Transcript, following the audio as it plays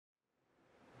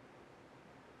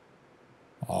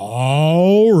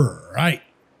All right.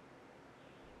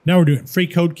 Now we're doing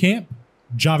freeCodeCamp,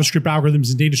 JavaScript algorithms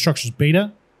and data structures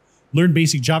beta. Learn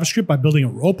basic JavaScript by building a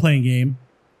role-playing game.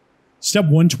 Step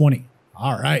 120.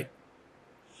 All right.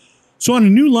 So on a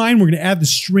new line, we're going to add the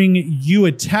string you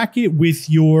attack it with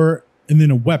your, and then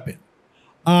a weapon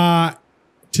to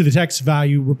the text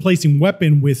value, replacing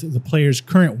weapon with the player's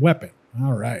current weapon.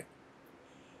 All right.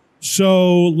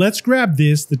 So let's grab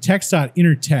this, the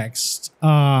text.innerText,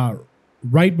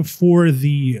 right before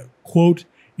the quote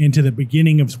into the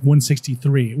beginning of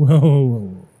 163.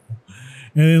 Whoa.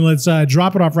 And then let's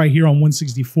drop it off right here on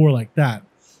 164 like that.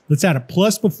 Let's add a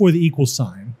plus before the equal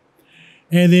sign.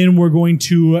 And then we're going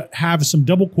to have some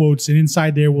double quotes. And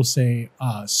inside there, we'll say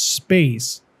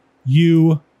space,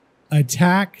 you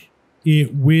attack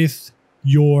it with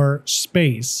your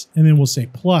space. And then we'll say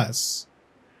plus.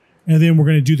 And then we're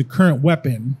going to do the current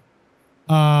weapon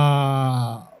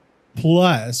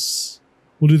plus.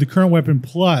 We'll do the current weapon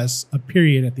plus a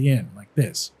period at the end like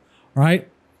this. All right.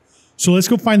 So let's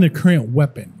go find the current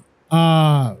weapon.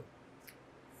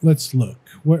 Let's look.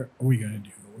 What are we going to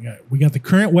do? We got the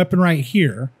current weapon right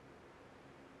here,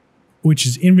 which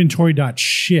is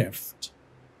inventory.shift.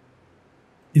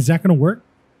 Is that going to work?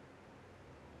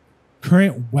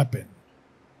 Current weapon.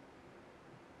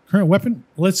 Current weapon?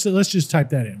 Let's just type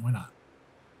that in. Why not?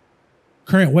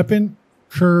 Current weapon.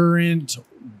 Current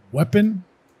weapon.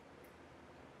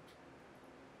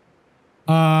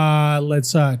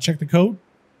 Let's check the code.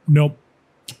 Nope.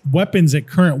 Weapons at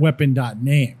current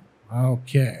weapon.name.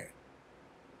 Okay.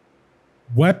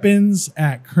 Weapons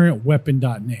at current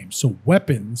weapon.name. So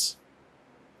weapons,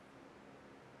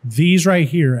 these right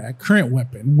here at current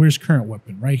weapon. Where's current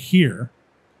weapon? Right here,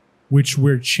 which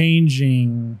we're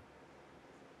changing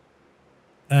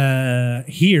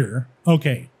here.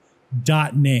 Okay.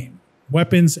 Dot name.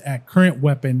 Weapons at current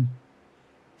weapon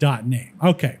dot name.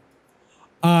 Okay.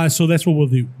 So that's what we'll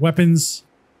do. Weapons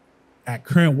at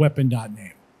current weapon dot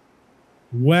name.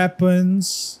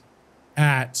 Weapons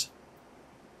at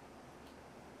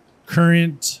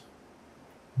current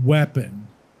weapon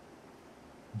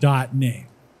dot name.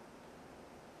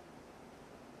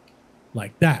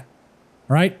 Like that.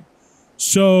 All right.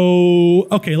 So,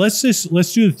 okay, let's do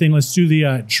the thing. Let's do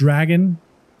the dragon,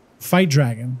 fight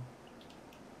dragon.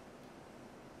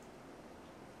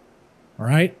 All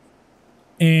right.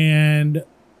 And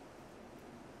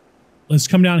let's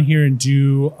come down here and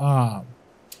do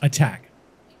attack.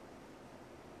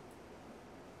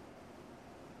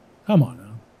 Come on now.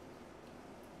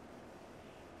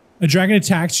 A dragon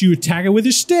attacks, you attack it with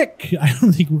a stick. I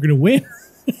don't think we're going to win.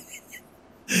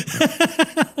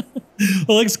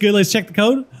 Well, looks good. Let's check the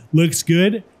code. Looks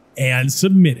good. And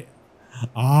submit it.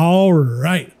 All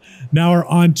right. Now we're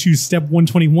on to step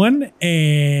 121,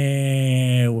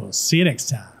 and we'll see you next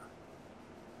time.